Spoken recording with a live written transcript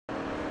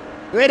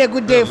You had a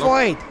good day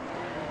for it.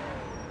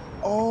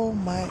 Oh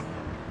my.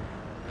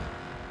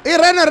 He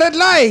ran a red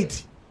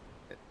light.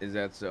 Is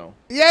that so?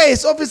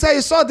 Yes, officer,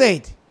 you saw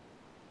that.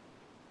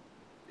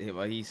 Yeah,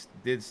 well, he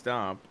did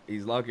stop.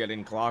 He's lucky I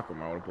didn't clock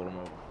him. I would have pulled him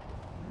over.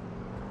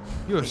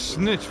 You're a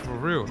snitch for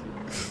real.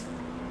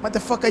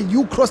 Motherfucker,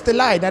 you crossed the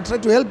line. I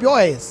tried to help your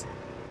ass.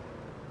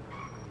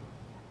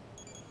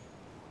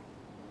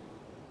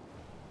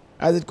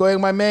 How's it going,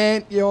 my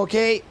man? You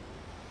okay?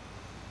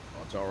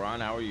 Oh, it's all right.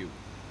 How are you?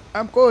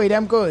 I'm good.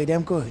 I'm good.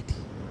 I'm good.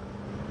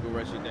 Good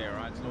rest of your day, all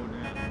right? Slow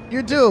down.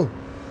 You too.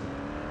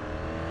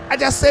 I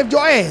just saved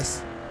your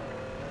ass.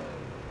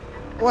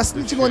 I was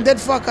snitching on that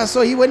fucker, so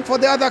he went for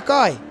the other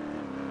guy.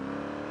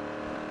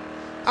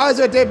 How's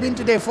your day been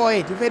today for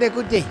it? You've had a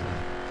good day?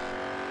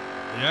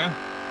 Yeah.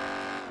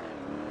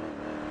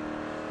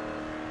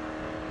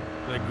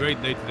 It's a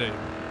great day today.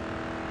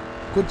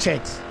 Good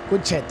chat.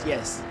 Good chat,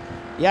 yes.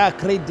 Yeah,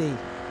 great day.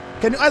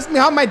 Can you ask me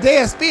how my day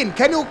has been?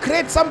 Can you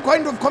create some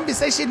kind of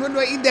conversation when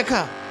we're in the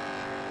car?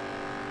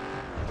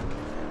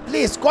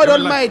 Please, God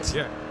Almighty.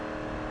 Yeah.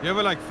 You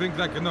ever like think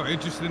like you're not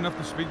interested enough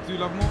to speak to you,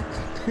 Lovemore?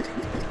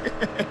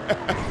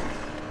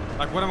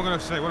 Like what am I gonna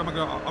say? I'm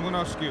gonna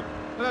ask you.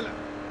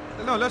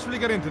 No, let's really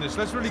get into this.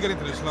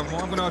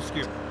 Lovemore. I'm gonna ask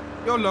you.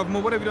 Yo,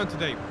 Lovemore, what have you done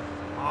today?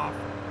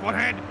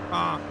 Forehead.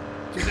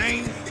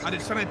 Today I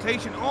did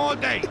sanitation all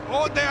day.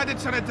 All day I did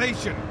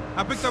sanitation.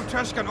 I picked up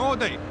trash can all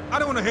day. I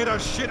don't wanna hear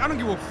that shit. I don't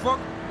give a fuck.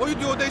 All you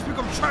do all day is pick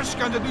up trash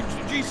cans and do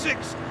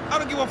G6. I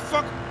don't give a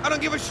fuck. I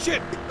don't give a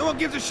shit. No one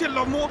gives a shit,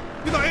 Lovemore.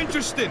 You're not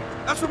interesting.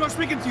 That's what I'm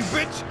speaking to you,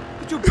 bitch.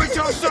 Get your bitch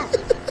ass up.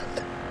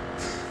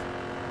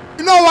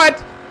 You know what?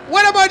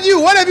 What about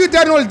you? What have you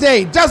done all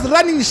day? Just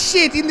running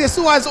shit in the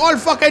sewers all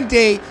fucking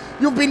day.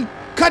 You've been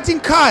cutting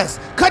cars.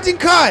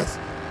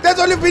 That's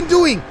all you've been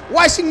doing.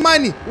 Washing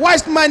money,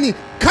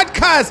 cut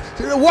cars,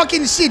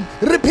 walking shit,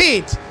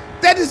 repeat.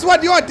 That is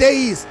what your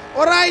day is,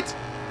 all right?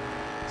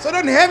 So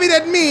don't have it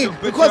at me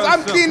because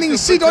I'm cleaning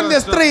shit on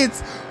the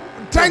streets,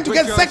 trying to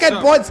get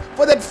second boards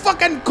for that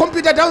fucking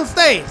computer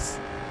downstairs.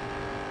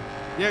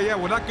 Yeah,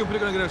 well that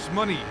computer gonna get us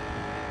money.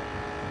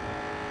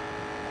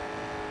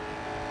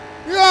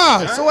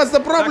 Yeah, so what's the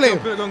problem? That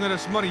computer gonna get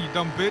us money, you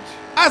dumb bitch.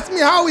 Ask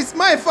me how is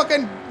my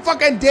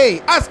fucking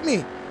day. Ask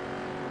me.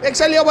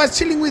 Actually, I was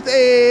chilling with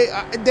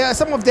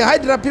some of the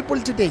Hydra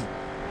people today.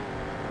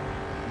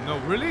 No,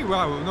 really?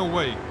 Wow, no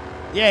way.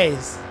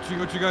 Yes.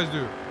 What you guys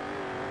do?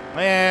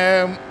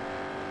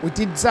 We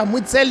did some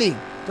weed selling.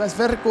 It was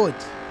very good.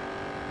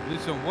 Did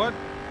some what?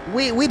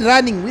 Weed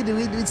running,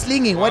 weed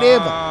slinging,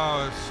 whatever.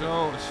 Wow,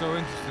 so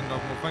interesting,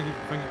 Lovemore.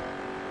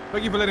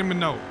 Thank you for letting me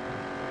know.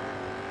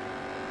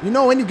 You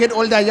know, when you get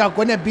older, you're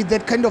gonna be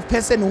that kind of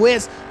person who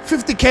has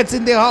 50 cats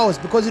in their house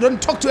because you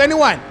don't talk to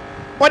anyone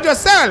but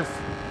yourself.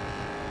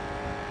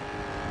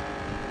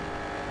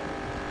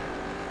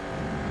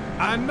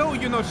 I know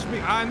you're not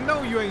speaking. I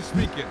know you ain't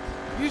speaking.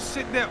 You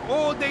sit there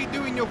all day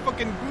doing your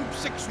fucking group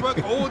 6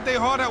 work, all day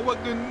hard at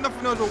work, doing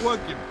nothing else but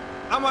working.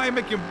 I'm out here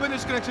making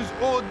business connections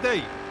all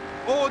day,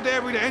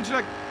 every day. And she's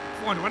like,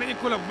 why don't you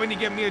call up when you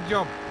get me a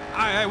job?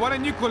 Hey, why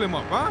don't you call him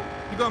up, huh?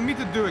 You got me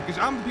to do it, because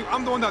I'm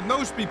the one that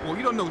knows people.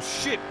 You don't know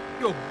shit.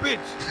 You're a bitch.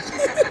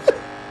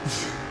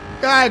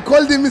 I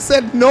called him, he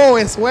said no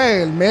as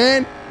well,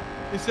 man.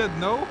 He said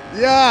no?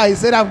 Yeah, he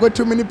said, I've got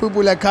too many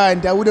people I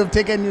can't. I would have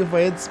taken you for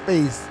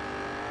headspace.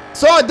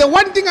 So the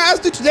one thing I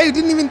asked you today, you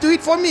didn't even do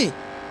it for me.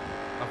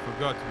 I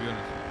forgot, to be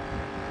honest.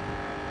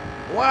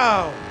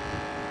 Wow.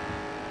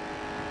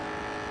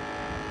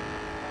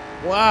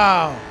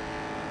 Wow.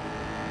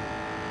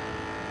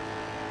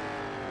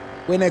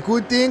 When a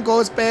good thing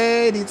goes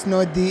bad, it's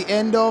not the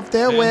end of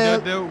the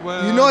world.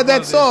 You know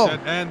that song?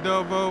 End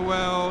of the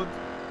world.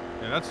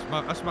 Yeah, that's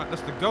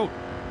the GOAT.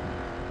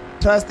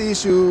 Trust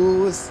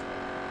issues.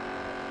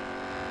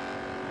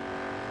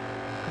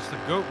 That's the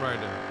GOAT right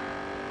there.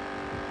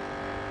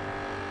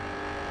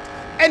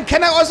 And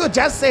can I also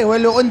just say, while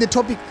you're on the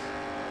topic,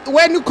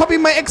 when you copy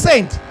my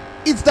accent,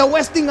 it's the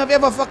worst thing I've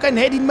ever fucking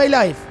had in my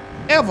life.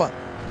 Ever.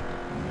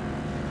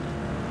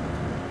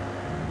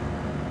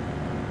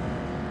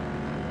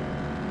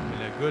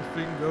 When a good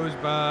thing goes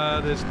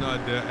bad, it's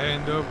not the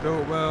end of the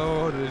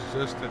world, it's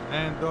just the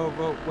end of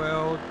the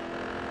world.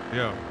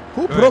 Yeah.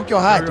 Who broke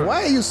your heart?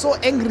 Why are you so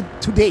angry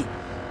today?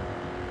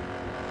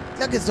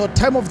 It's like it's the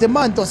time of the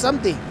month or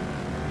something.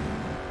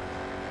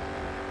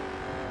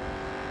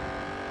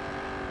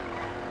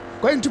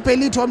 Going to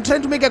Pelito, I'm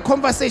trying to make a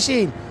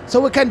conversation so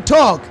we can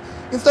talk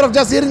instead of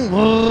just hearing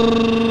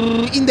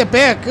in the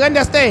back. You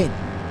understand?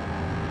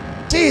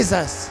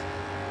 Jesus.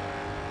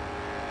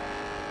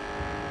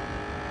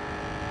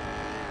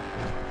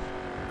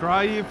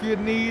 Cry if you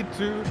need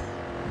to.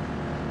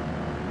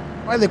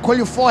 Why they call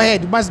you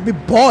forehead? It must be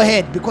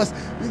borehead because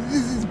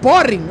this is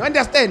boring. You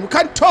understand? We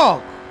can't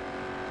talk.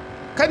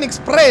 Can't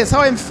express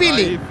how I'm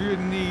feeling. Cry if you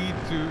need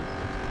to.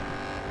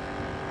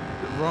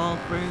 The wrong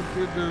thing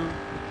to do.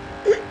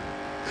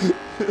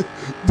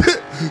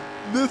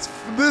 this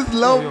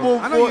Lovemore.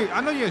 I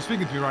know you ain't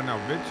speaking to me right now,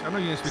 bitch. I know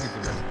you ain't speaking to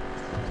me.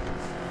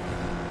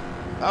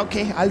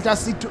 Okay, I'll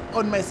just sit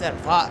on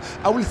myself.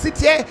 I will sit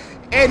here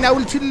and I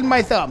will twiddle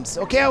my thumbs.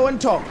 Okay, I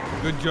won't talk.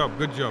 Good job,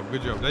 good job,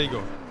 good job. There you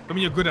go. Show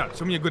me you're good at.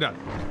 Show me you're good at.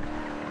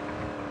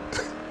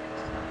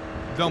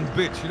 Dumb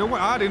bitch. You know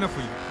what? I had enough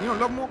of you. You know,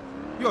 Lovemore?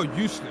 You're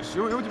useless.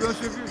 You want me to be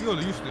honest with you?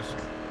 You're useless.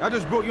 I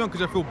just brought you on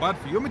because I feel bad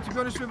for you. You want me to be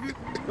honest with you?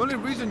 The only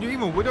reason you're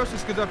even with us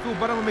is because I feel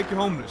bad I'm gonna make you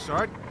homeless,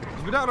 alright?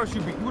 Because without us,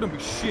 you wouldn't be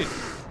shit.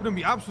 You wouldn't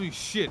be absolutely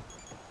shit.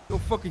 You're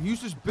fucking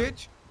useless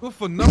bitch. Good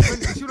for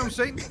nothing. You see what I'm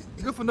saying?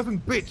 Good for nothing,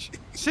 bitch.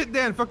 Sit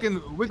there and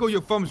fucking wiggle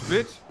your thumbs,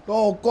 bitch.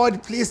 Oh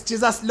God, please,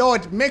 Jesus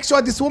Lord, make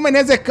sure this woman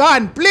has a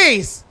gun,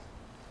 please.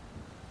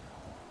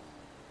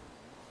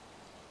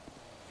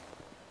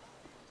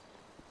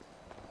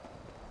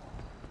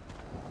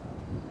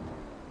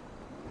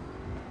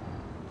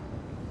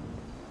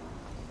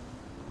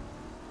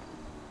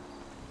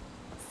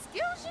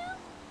 Excuse you?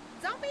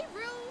 Don't be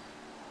rude.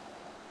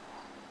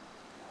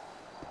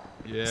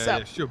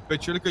 Yeah, sure,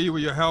 bitch. Look at you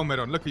with your helmet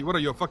on. Look at you. What are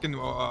you, fucking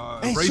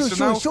Hey, racer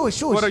now?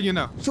 shush. What are you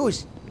now?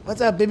 Shush.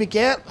 What's up, baby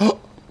girl?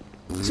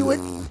 She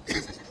went.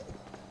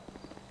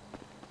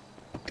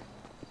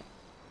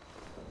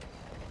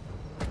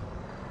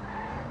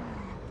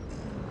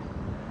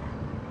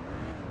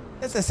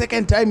 That's the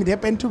second time it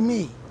happened to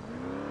me.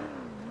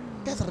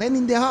 Just ran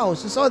in the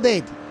house. You saw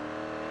that?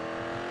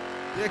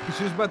 Yeah, because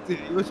she was about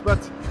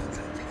to.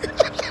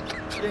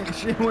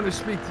 She didn't want to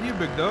speak to you,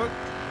 big dog.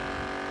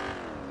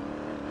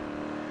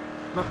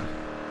 No,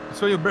 I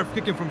saw your breath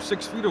kicking from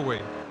 6 feet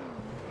away.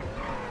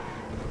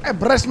 I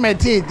brushed my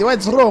teeth.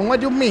 What's wrong?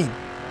 What do you mean?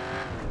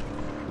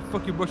 The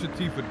fuck you brush your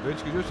teeth with,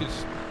 bitch? Because your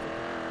shit's...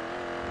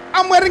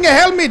 I'm wearing a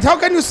helmet. How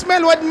can you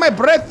smell what my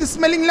breath is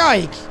smelling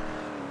like?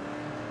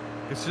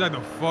 I can see like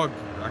the fog.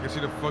 I can see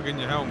the fog in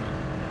your helmet.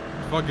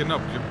 It's fogging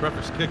up. Your breath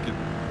is kicking.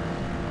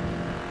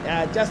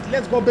 Yeah, just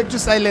let's go back to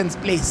silence,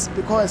 please,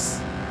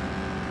 because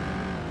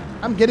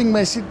I'm getting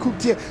my shit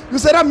cooked here. You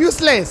said I'm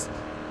useless.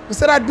 You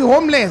said I'd be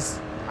homeless.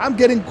 I'm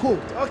getting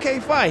cooked. Okay,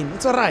 fine.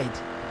 It's all right.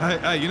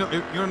 Hey, you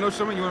wanna know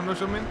something? You wanna know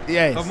something?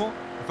 Yes. Lovemore,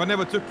 if I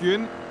never took you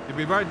in, you'd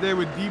be right there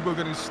with Debo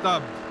getting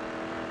stabbed.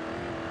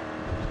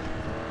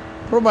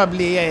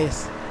 Probably,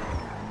 yes.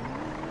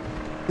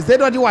 Is that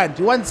what you want?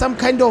 You want some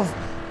kind of...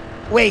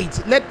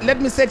 Wait,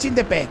 let me search in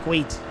the back.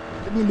 Wait.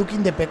 Let me look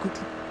in the back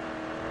quickly.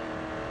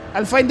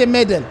 I'll find the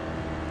medal.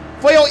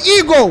 For your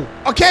ego,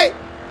 okay?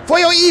 For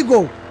your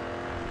ego.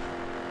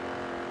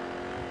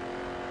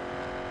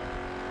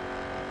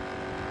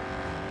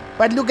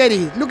 But look at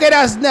it. Look at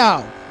us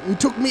now. You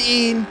took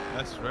me in.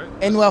 That's right.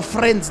 And we're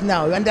friends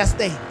now. You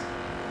understand?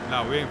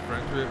 No, we ain't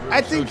friends. We're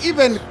I think associates.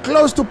 even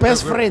close to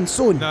best friends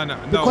soon. No.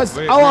 Because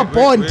our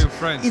bond,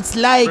 it's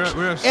like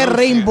we're a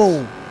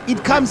rainbow.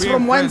 It comes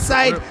from one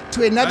side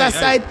to another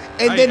side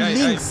and then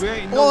links.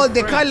 All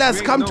the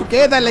colors come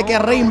together like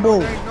a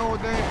rainbow.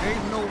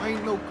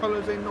 Ain't no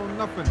colors, ain't no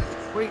nothing.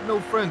 We ain't no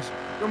friends.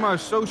 You're my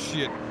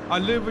associate. I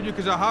live with you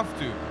because I have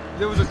to. If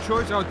there was a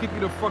choice, I'll kick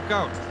you the fuck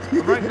out.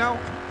 But right now,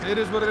 it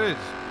is what it is.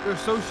 We're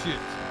associates.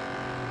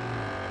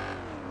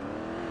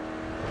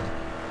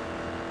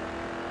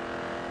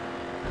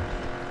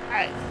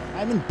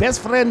 I mean,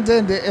 best friend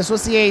and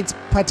associates,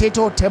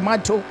 potato,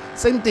 tomato,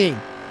 same thing.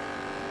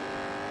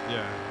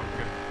 Yeah,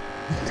 okay.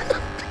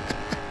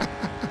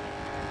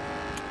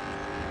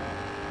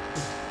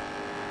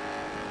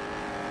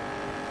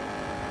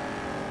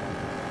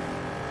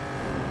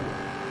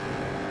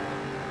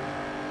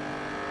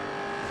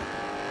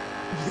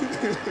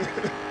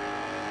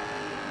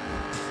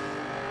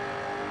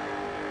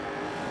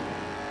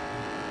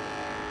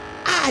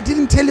 I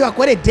didn't tell you I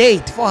got a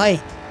date for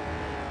her.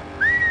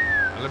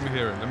 Let me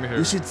hear it. Let me hear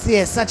You it. should see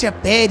her, such a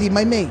baddie,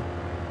 my man.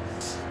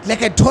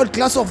 Like a tall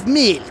glass of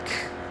milk.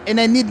 And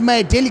I need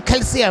my daily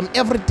calcium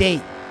every day.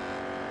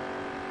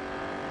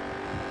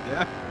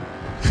 Yeah.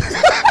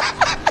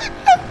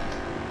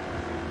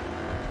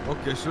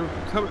 Okay, so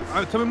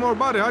tell me more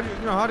about it. How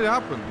did it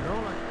happen? You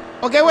know,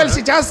 like. Okay, well,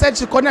 she just said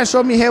she's gonna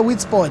show me her weed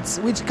spots,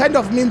 which kind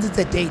of means it's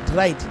a date,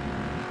 right?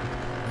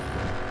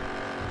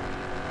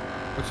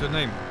 What's her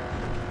name?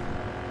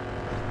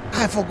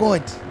 I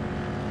forgot.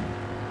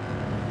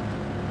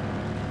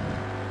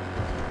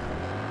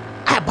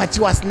 But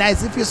she was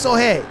nice. If you saw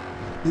her,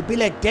 you'd be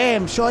like,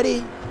 damn, shorty.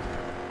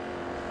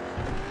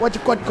 What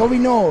you got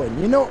going on,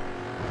 you know?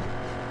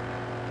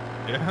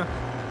 Yeah.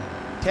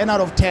 10 out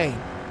of 10.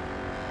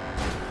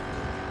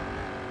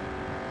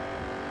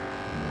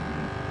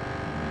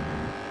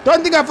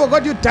 Don't think I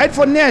forgot you died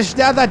for Nash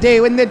the other day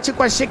when the chick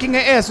was shaking her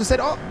ass. You said,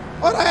 oh,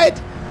 all right.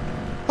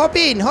 Hop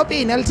in.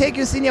 I'll take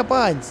you senior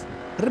pants.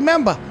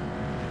 Remember?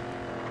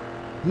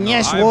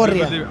 Nash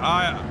warrior.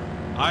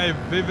 I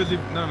vividly,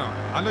 no.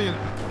 I know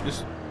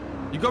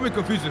you got me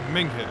confused with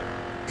Ming here.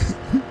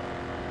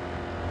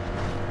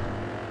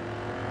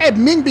 Hey,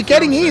 Ming be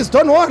getting his.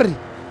 Don't worry.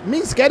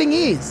 Ming's getting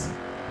his.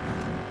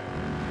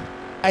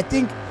 I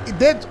think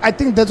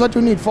that's what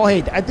you need,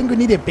 forehead. I think you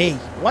need a bay.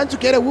 Once you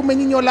get a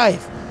woman in your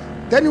life,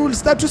 then you will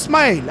start to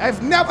smile.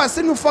 I've never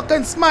seen you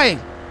fucking smile.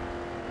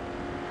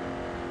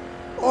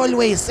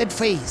 Always sad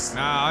face.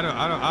 Nah,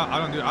 I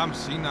don't do. I'm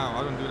senile.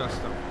 I don't do that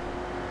stuff.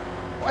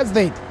 What's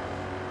that?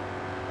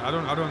 I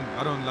don't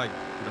like,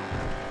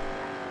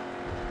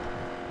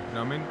 you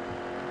know what I mean?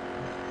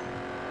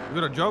 You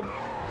got a job?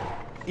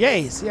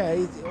 Yes,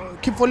 yeah.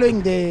 Keep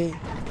following the.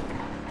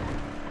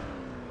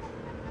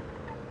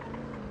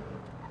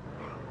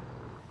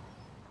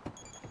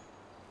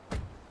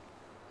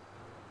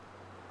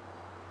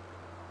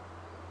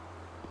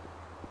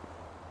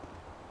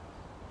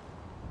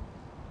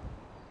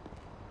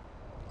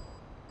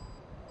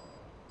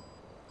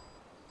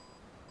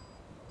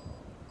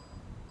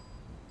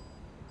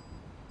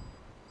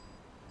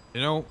 You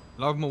know,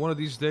 Lovemore, one of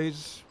these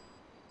days,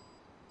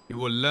 you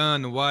will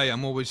learn why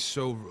I'm always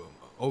so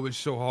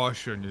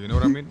harsh on you. You know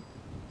what I mean?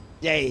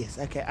 Yes,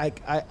 okay.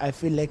 I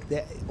feel like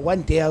that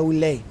one day I will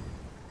lay.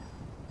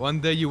 One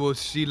day you will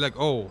see, like,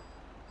 oh,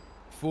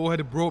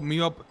 forehead brought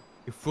me up.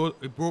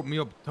 It brought me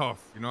up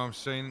tough. You know what I'm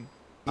saying?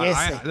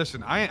 Yes.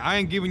 Listen, I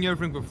ain't giving you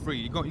everything for free.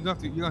 You have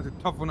to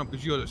toughen up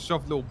because you're a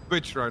soft little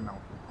bitch right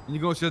now. And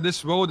you go to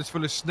this road that's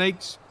full of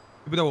snakes,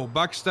 people that will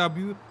backstab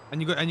you,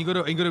 and you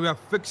gotta have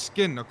thick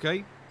skin,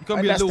 okay? You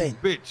can't be a little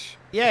bitch.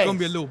 Yes. You can't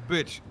be a little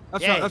bitch.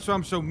 That's why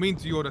I'm so mean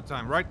to you all the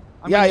time, right?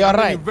 You're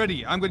right.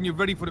 I'm getting you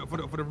ready for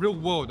the real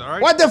world, all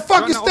right? What the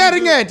fuck you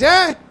staring at,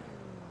 huh?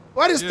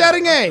 What is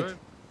staring at? Right.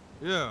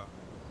 Yeah.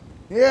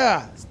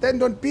 Yeah,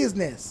 stand on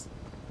business.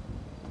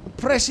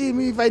 Press him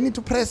if I need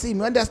to press him,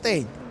 you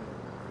understand?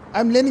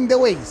 I'm learning the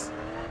ways.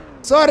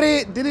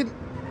 Sorry, didn't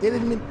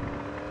mean.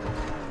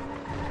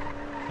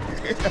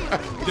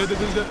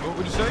 What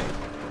would you say?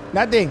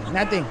 Nothing.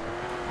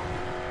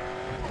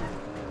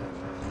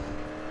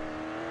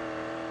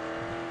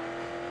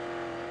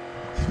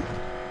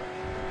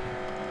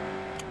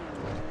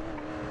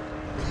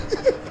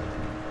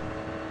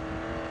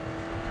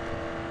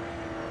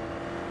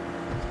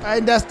 I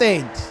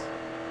understand.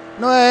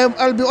 No,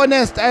 I'll be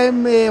honest.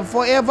 I'm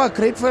forever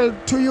grateful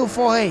to you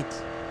for it.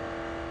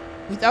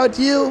 Without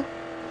you,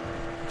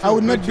 I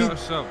will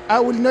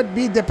not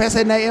be the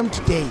person I am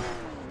today.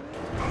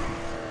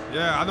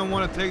 Yeah, I don't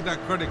want to take that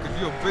credit because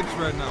you're a bitch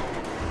right now.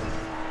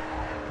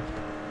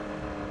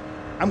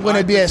 I'm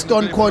gonna be a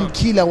stone cold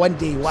killer one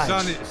day. Watch.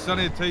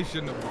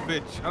 Sanitation of a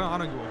bitch. I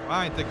don't give a.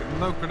 I ain't taking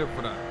no credit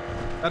for that.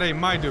 That ain't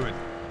my doing.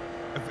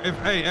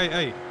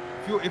 Hey.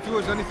 If you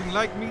was anything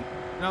like me, you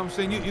know what I'm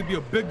saying? You'd be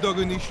a big dog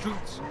in these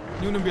streets.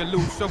 You wouldn't be a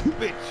little soft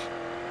bitch.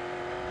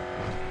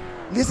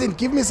 Listen,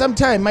 give me some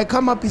time. My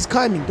come up is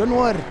coming. Don't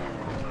worry.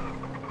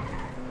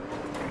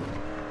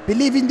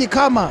 Believe in the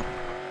come up.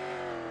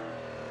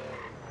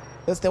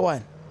 That's the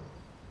one.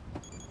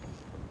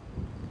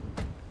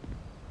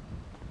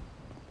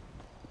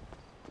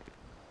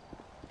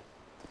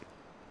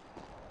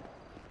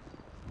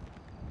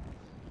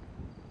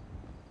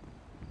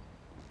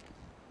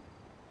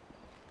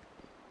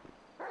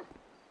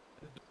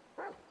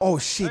 Oh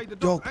shit, hey,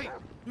 dog. Hey,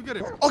 you get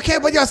it. Okay,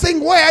 but you're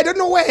saying where? I don't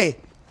know where.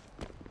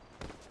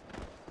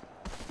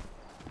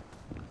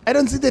 I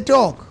don't see the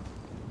dog.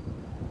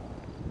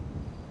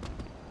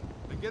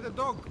 Get the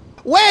dog.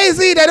 Where is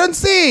it? I don't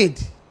see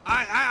it.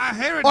 I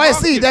hear it. Oh, I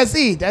see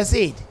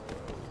it.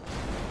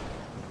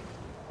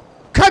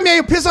 Come here,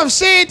 you piece of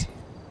shit.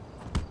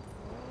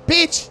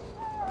 Bitch.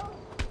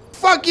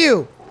 Fuck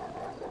you.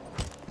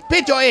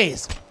 Bitch your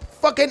ass.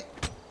 Fucking.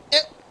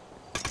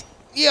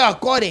 Yeah,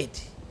 got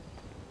it.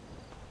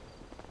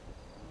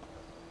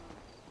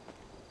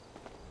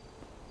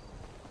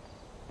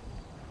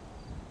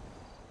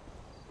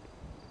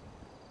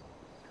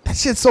 That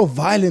shit's so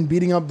violent,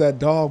 beating up that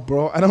dog,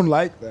 bro. I don't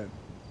like that.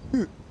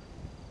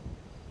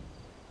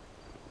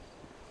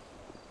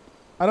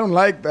 I don't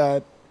like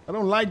that. I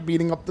don't like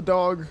beating up the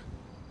dog.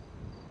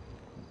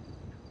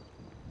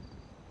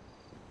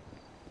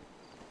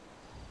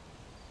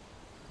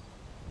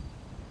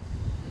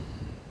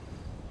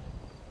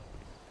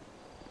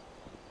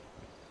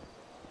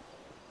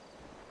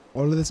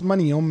 All of this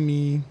money on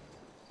me.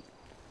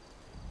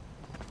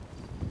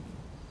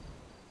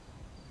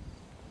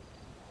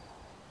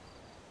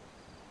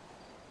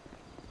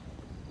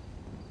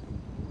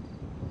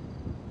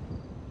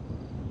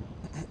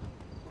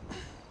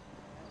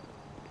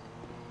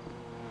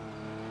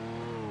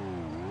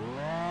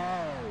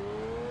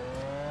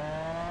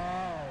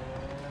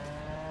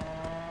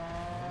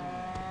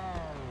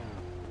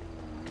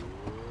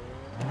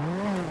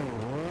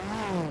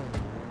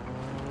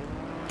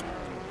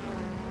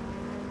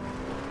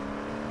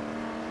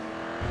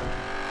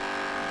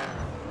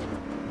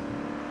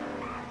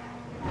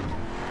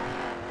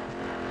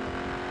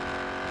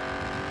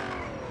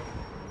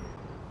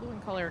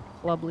 Color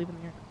club leaving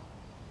here.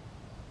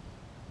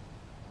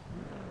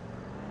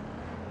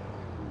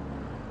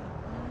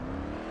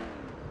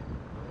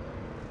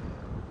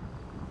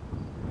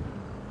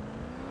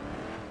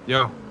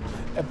 Yo.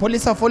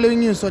 Police are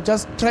following you, so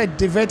just try to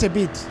divert a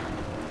bit.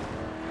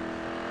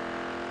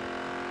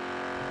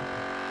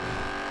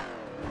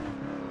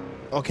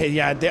 Okay,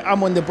 yeah,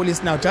 I'm on the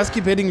police now. Just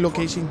keep heading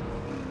location.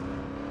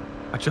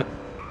 Acha.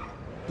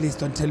 Please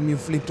don't tell me you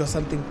flipped or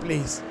something,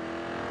 please.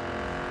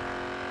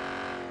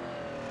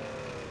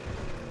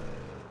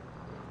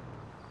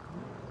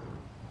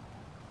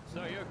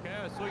 So you okay?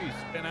 I saw you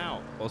spin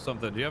out. or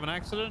something. Do you have an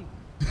accident?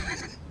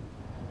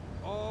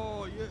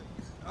 Oh,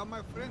 yeah.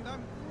 My friend,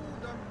 I'm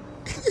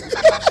good.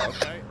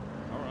 Okay.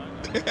 All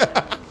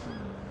right.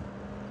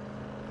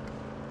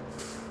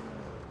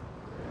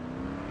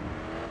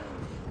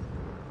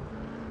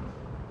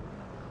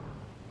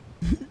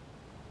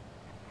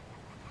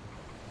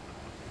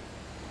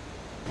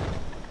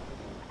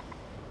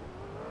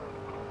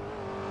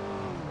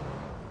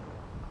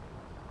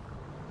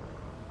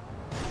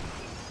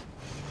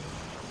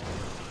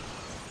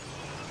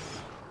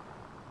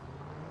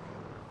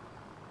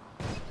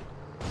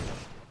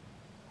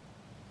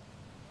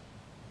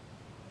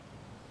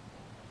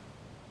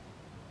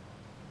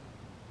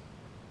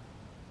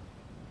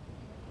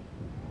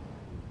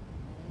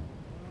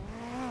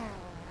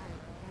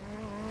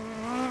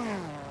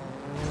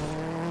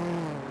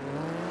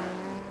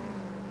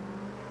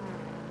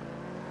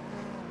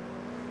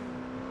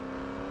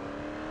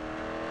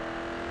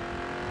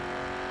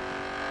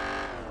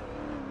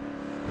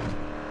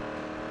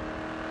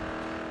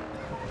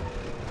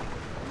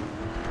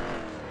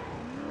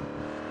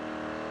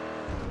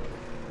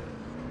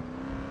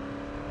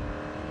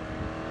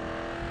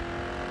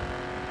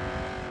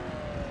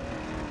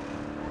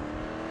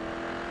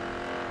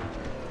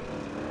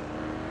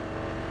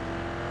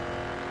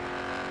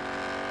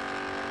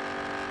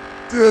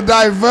 To the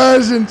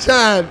diversion,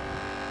 Chad.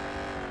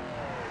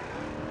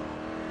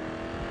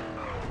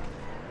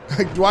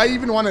 Like, do I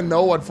even want to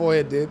know what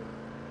Forehead did?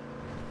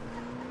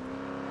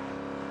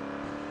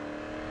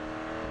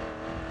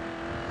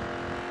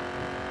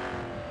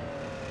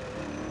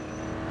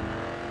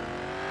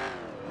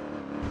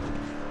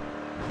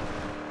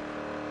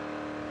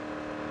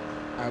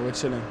 Alright, we're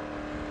chilling.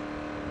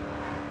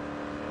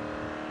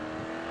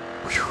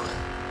 Whew.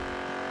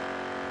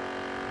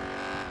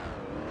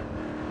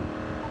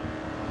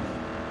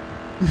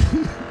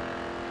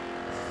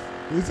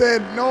 He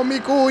said, no, me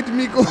good,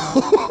 me good.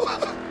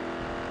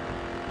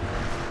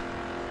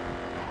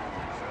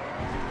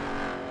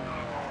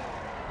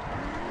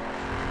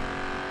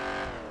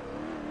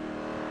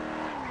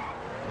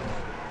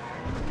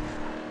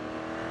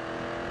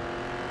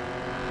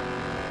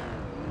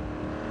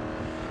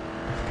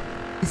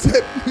 He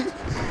said,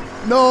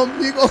 no,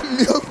 me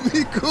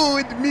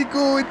good, me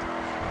good.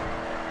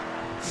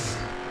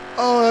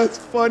 Oh, that's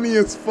funny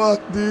as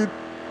fuck, dude.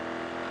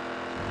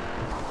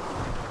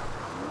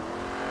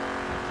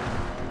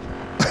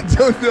 I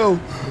don't know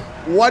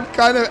what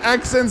kind of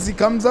accents he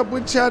comes up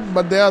with, chat,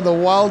 but they are the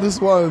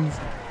wildest ones.